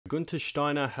Guenther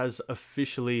Steiner has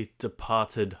officially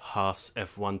departed Haas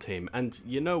F1 Team, and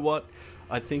you know what?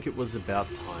 I think it was about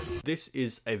time. This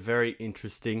is a very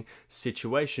interesting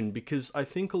situation because I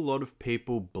think a lot of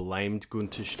people blamed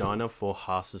Guenther Steiner for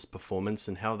Haas's performance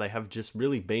and how they have just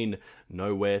really been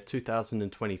nowhere.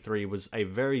 2023 was a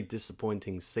very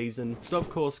disappointing season. So of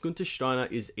course, Guenther Steiner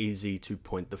is easy to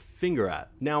point the finger at.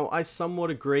 Now, I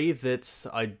somewhat agree that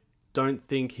I don't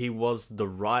think he was the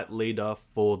right leader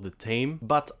for the team,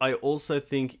 but I also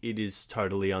think it is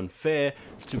totally unfair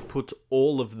to put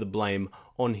all of the blame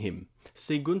on him.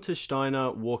 See, Guenther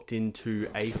Steiner walked into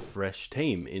a fresh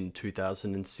team in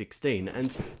 2016,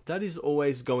 and that is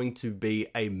always going to be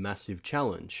a massive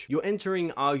challenge. You're entering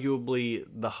arguably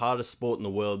the hardest sport in the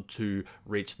world to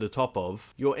reach the top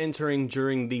of. You're entering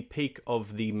during the peak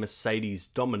of the Mercedes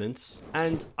dominance,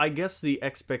 and I guess the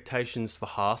expectations for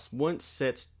Haas weren't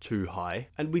set too high,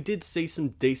 and we did see some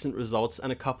decent results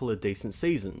and a couple of decent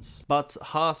seasons. But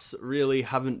Haas really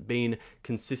haven't been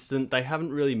consistent. They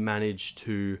haven't really managed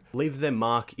to leave their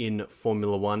mark in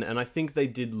Formula 1, and I think they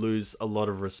did lose a lot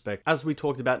of respect, as we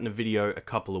talked about in a video a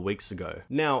couple of weeks ago.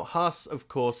 Now, Haas, of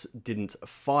course, didn't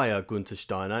fire Guenther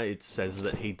Steiner. It says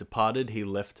that he departed, he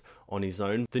left on his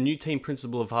own. The new team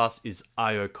principal of Haas is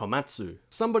Ayao Komatsu,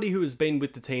 somebody who has been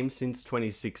with the team since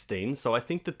 2016, so I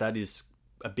think that that is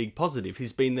a big positive.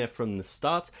 He's been there from the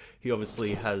start. He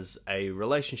obviously has a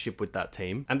relationship with that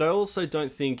team. And I also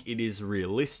don't think it is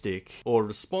realistic or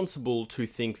responsible to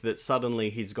think that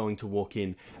suddenly he's going to walk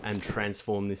in and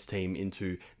transform this team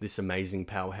into this amazing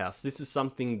powerhouse. This is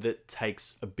something that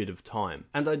takes a bit of time.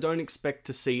 And I don't expect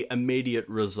to see immediate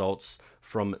results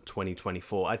from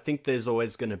 2024. I think there's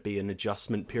always going to be an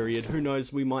adjustment period. Who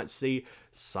knows, we might see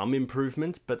some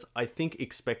improvement, but I think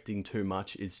expecting too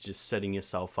much is just setting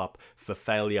yourself up for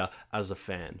failure as a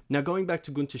fan. Now, going back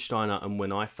to Guenther Steiner and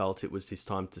when I felt it was his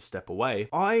time to step away,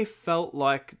 I felt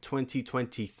like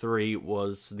 2023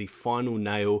 was the final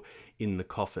nail in the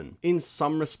coffin. In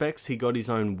some respects, he got his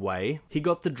own way. He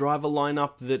got the driver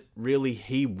lineup that really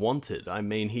he wanted. I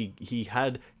mean, he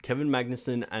had Kevin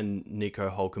Magnussen and Nico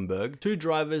Hülkenberg, two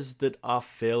drivers that are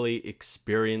fairly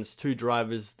experienced, two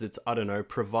drivers that, I don't know,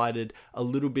 provided a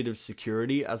little bit of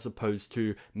security as opposed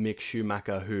to Mick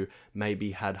Schumacher, who maybe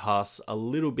had Haas a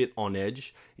little bit on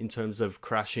edge in terms of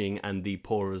crashing and the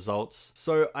poor results.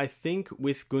 So I think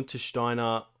with Guenther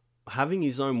Steiner having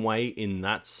his own way in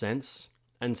that sense,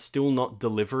 and still not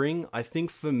delivering, I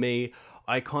think for me,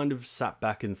 I kind of sat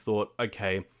back and thought,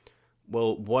 okay,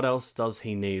 well, what else does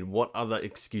he need? What other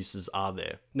excuses are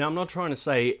there? Now, I'm not trying to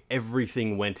say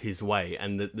everything went his way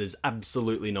and that there's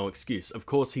absolutely no excuse. Of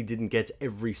course, he didn't get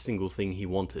every single thing he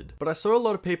wanted. But I saw a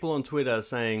lot of people on Twitter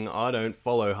saying, I don't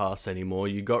follow Haas anymore.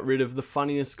 You got rid of the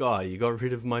funniest guy. You got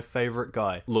rid of my favorite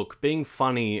guy. Look, being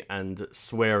funny and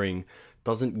swearing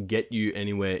doesn't get you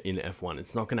anywhere in F1.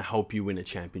 It's not going to help you win a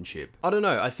championship. I don't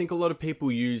know, I think a lot of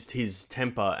people used his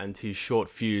temper and his short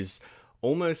fuse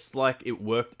almost like it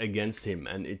worked against him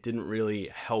and it didn't really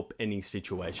help any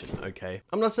situation, okay?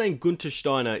 I'm not saying Guenther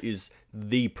Steiner is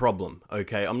the problem,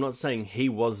 okay? I'm not saying he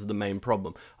was the main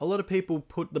problem. A lot of people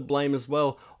put the blame as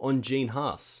well on Gene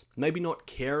Haas. Maybe not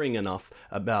caring enough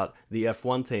about the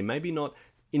F1 team, maybe not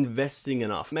investing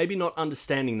enough, maybe not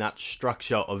understanding that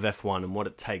structure of F1 and what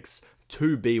it takes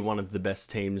to be one of the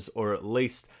best teams, or at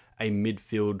least a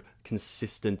midfield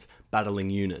consistent battling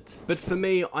unit. But for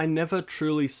me, I never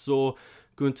truly saw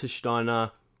Guenther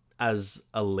Steiner as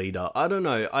a leader. I don't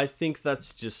know, I think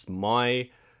that's just my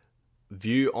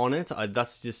view on it.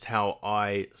 That's just how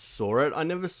I saw it. I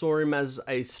never saw him as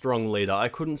a strong leader. I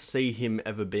couldn't see him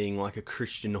ever being like a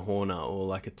Christian Horner or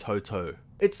like a Toto.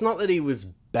 It's not that he was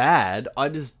bad, I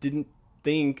just didn't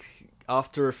think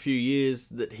after a few years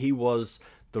that he was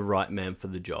the right man for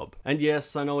the job. And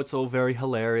yes, I know it's all very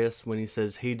hilarious when he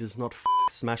says he does not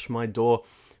smash my door.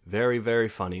 Very, very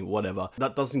funny, whatever.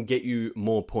 That doesn't get you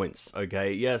more points,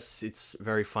 okay? Yes, it's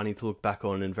very funny to look back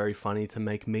on and very funny to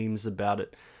make memes about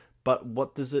it. But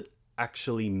what does it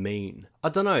actually mean? I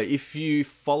don't know, if you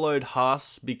followed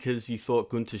Haas because you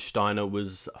thought Guenther Steiner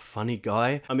was a funny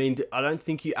guy, I mean, I don't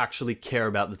think you actually care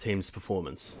about the team's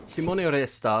performance. Simone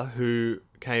Resta, who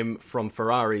came from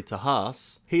Ferrari to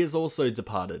Haas, he has also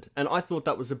departed, and I thought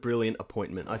that was a brilliant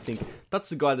appointment. I think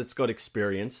that's a guy that's got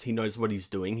experience, he knows what he's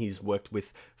doing, he's worked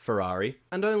with Ferrari,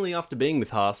 and only after being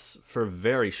with Haas for a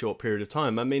very short period of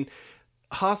time. I mean,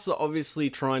 Haas are obviously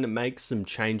trying to make some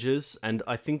changes, and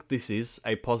I think this is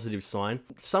a positive sign.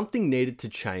 Something needed to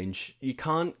change. You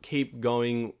can't keep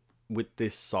going with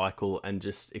this cycle and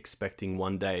just expecting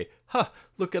one day,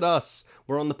 look at us,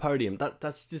 we're on the podium.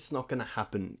 That's just not going to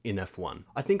happen in F1.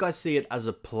 I think I see it as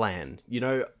a plan. You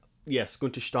know, yes,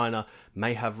 Guenther Steiner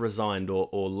may have resigned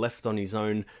or left on his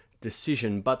own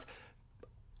decision, but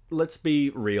let's be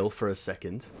real for a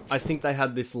second. I think they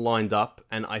had this lined up,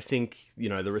 and I think, you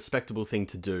know, the respectable thing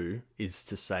to do is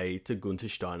to say to Guenther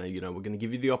Steiner, you know, we're going to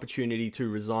give you the opportunity to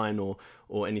resign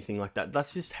or anything like that.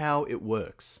 That's just how it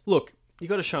works. Look, you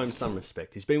got to show him some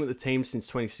respect. He's been with the team since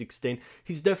 2016.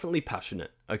 He's definitely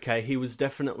passionate, okay? He was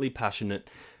definitely passionate,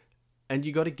 and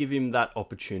you got to give him that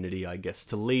opportunity, I guess,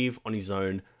 to leave on his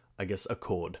own, I guess,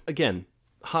 accord. Again,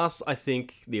 Haas, I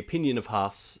think, the opinion of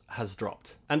Haas has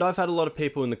dropped. And I've had a lot of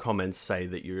people in the comments say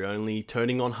that you're only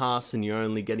turning on Haas and you're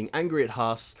only getting angry at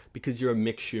Haas because you're a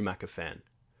Mick Schumacher fan.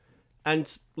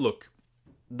 And look,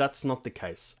 that's not the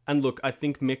case. And look, I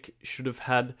think Mick should have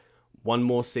had one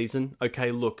more season. Okay,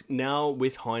 look, now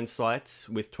with hindsight,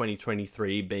 with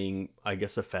 2023 being, I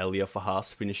guess, a failure for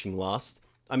Haas, finishing last,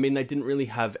 I mean, they didn't really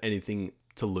have anything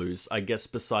to lose, I guess,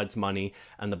 besides money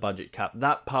and the budget cap.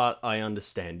 That part I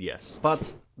understand, yes.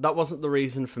 But that wasn't the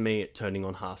reason for me turning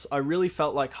on Haas. I really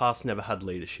felt like Haas never had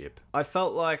leadership. I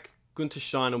felt like Guenther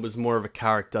Steiner was more of a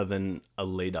character than a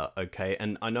leader, okay?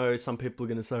 And I know some people are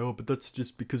going to say, oh, but that's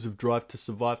just because of Drive to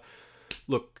Survive.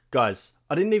 Look, guys,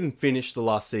 I didn't even finish the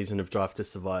last season of Drive to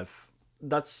Survive.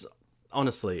 That's,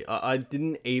 honestly, I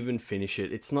didn't even finish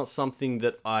it. It's not something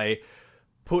that I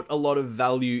put a lot of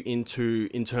value into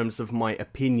in terms of my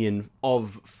opinion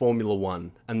of Formula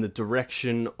One and the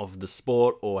direction of the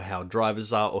sport or how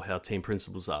drivers are or how team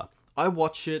principals are. I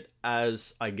watch it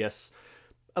as, I guess,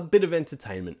 a bit of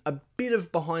entertainment, a bit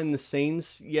of behind the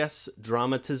scenes, yes,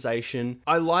 dramatization.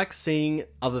 I like seeing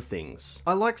other things.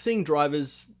 I like seeing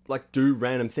drivers like do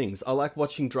random things. I like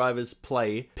watching drivers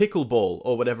play pickleball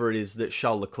or whatever it is that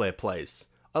Charles Leclerc plays.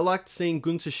 I liked seeing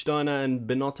Guenther Steiner and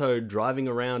Binotto driving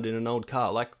around in an old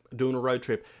car, like doing a road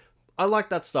trip. I like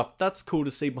that stuff. That's cool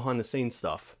to see behind the scenes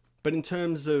stuff. But in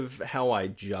terms of how I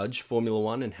judge Formula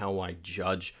One and how I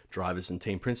judge drivers and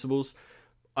team principals,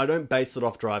 I don't base it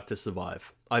off Drive to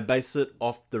Survive. I base it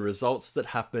off the results that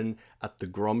happen at the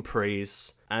Grand Prix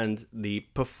and the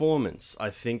performance. I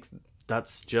think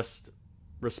that's just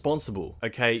responsible.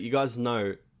 Okay, you guys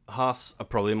know Haas are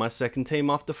probably my second team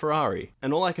after Ferrari.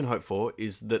 And all I can hope for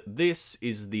is that this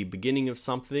is the beginning of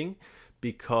something,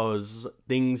 because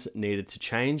things needed to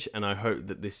change, and I hope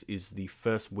that this is the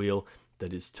first wheel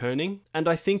that is turning. And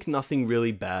I think nothing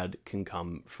really bad can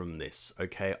come from this,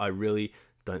 okay? I really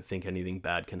don't think anything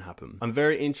bad can happen. I'm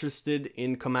very interested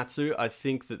in Komatsu. I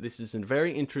think that this is a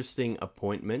very interesting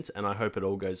appointment, and I hope it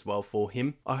all goes well for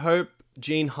him. I hope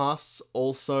Gene Haas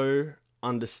also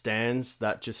understands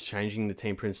that just changing the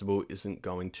team principal isn't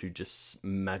going to just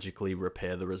magically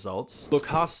repair the results. Look,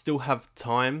 Haas still have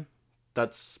time.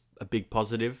 That's a big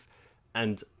positive.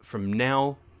 And from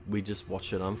now, we just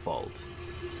watch it unfold.